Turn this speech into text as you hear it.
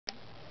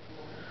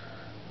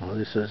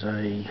This is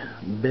a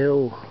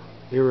Bell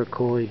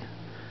Iroquois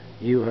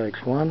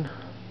UH-1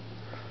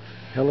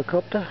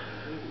 helicopter.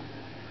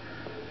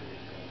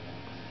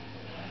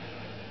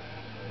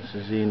 This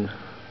is in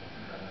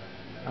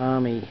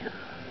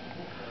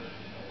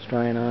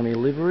Australian Army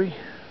livery,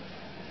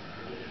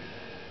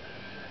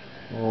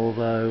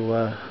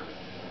 although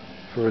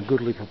for a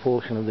goodly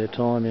proportion of their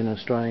time in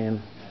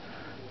Australian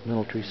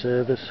military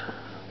service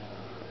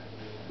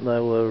they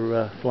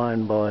were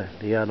flown by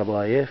the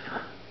RAAF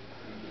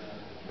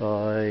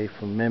by,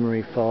 from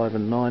memory, 5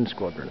 and 9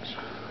 squadrons.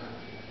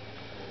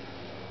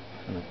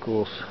 And of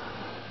course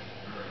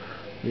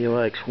the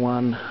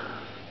UH-1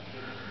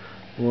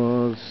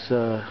 was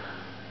the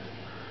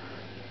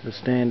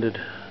standard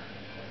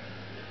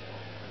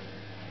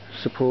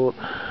support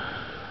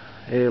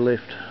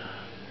airlift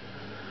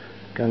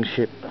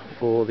gunship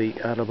for the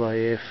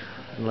RAAF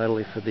and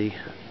latterly for the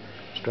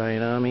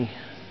Australian Army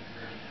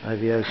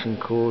Aviation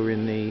Corps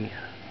in the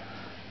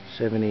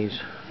 70s,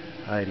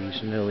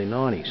 80s and early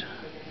 90s.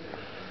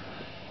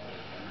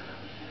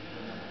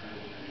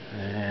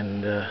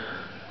 And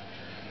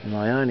in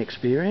my own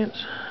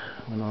experience,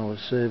 when I was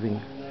serving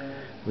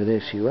with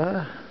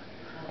SUR,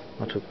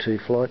 I took 2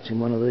 flights in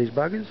one of these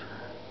buggers.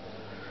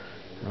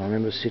 I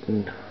remember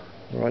sitting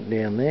right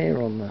down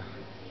there on the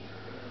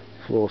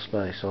floor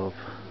space of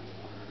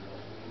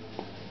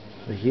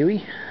the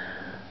Huey,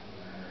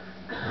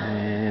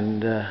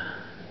 and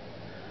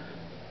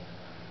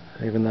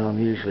even though I'm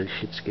usually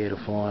shit scared of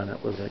flying,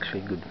 it was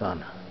actually good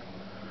fun.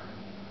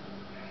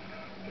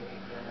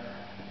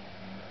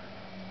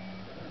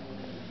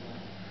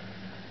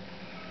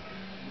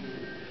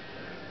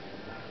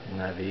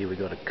 And over here we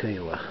got a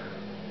Kiowa,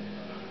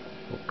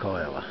 or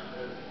Kiowa.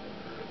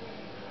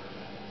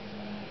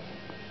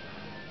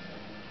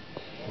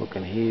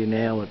 Looking here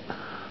now at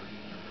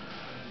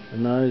the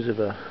nose of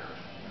a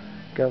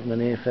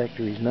government air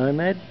factory's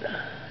Nomad.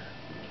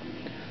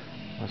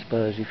 I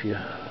suppose if you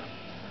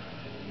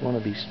want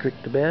to be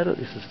strict about it,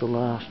 this is the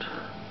last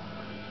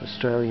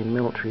Australian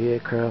military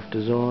aircraft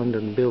designed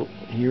and built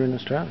here in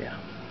Australia.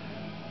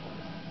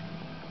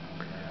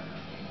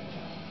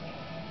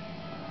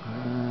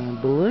 I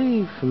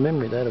believe, from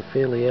memory, they had a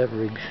fairly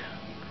average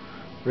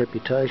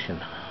reputation.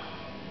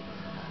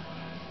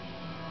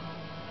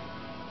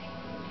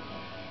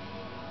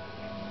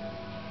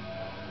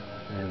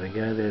 There we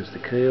go, there's the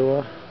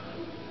Kiowa.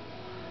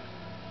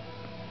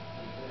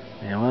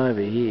 Now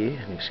over here,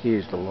 and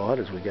excuse the light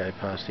as we go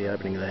past the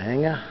opening of the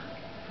hangar,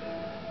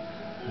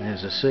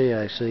 there's a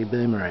CAC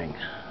Boomerang.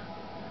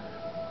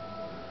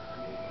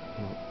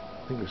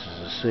 I think this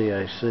is a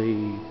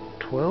CAC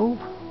 12.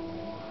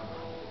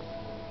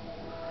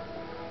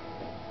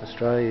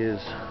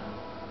 Australia's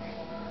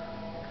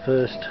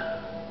first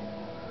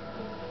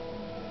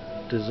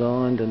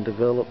designed and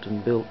developed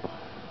and built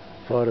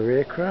fighter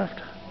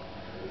aircraft,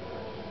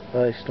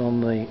 based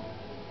on the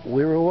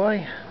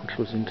Wirraway, which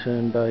was in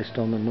turn based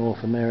on the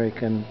North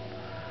American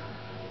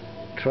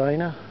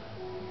trainer,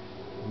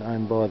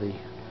 known by the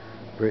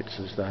Brits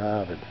as the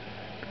Harvard.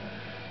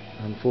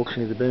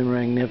 Unfortunately, the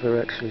Boomerang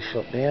never actually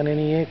shot down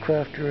any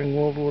aircraft during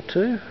World War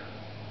II,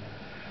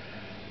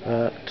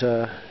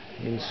 but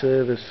in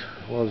service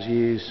was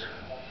used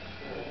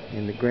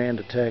in the ground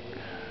attack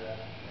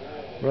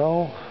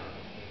role.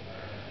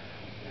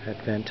 Had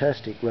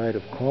fantastic rate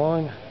of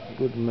climb,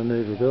 good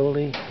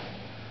manoeuvrability,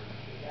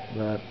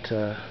 but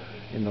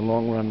in the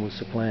long run was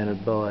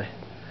supplanted by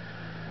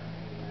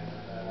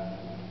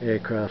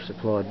aircraft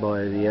supplied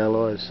by the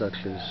Allies,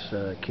 such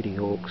as Kitty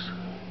Hawks,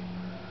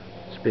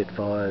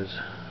 Spitfires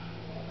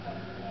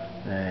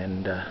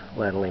and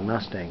latterly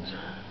Mustangs.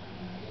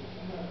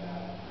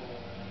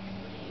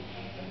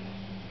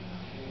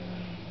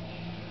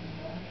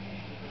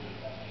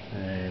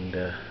 And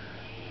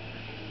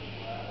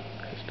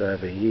just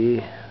over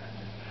here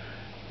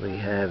we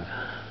have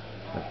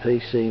a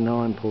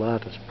PC-9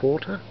 Pilatus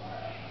Porter,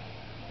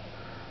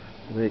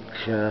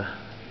 which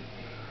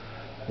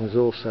was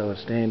also a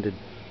standard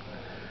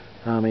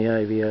Army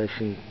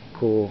Aviation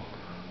Corps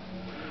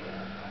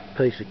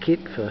piece of kit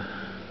for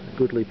a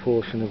goodly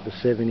portion of the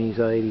 70s,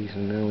 80s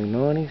and early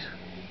 90s.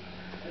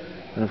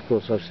 And of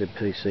course I've said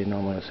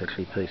PC-9 when it's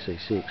actually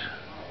PC-6.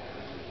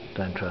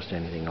 Don't trust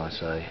anything I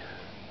say.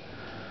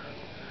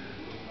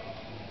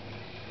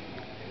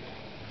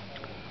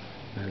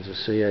 There's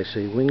a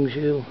CAC wing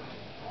shield,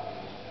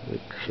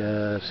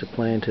 which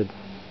supplanted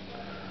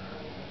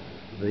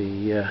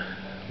the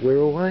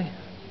Wirraway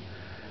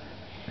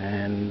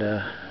and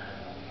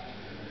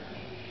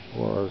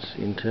was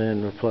in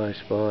turn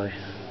replaced by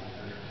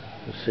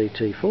the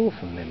CT4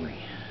 from memory.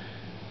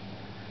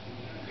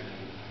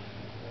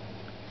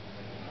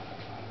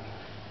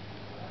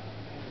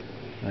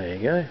 There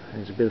you go,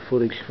 there's a bit of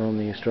footage from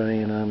the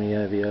Australian Army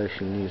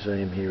Aviation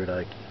Museum here at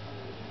Oakey.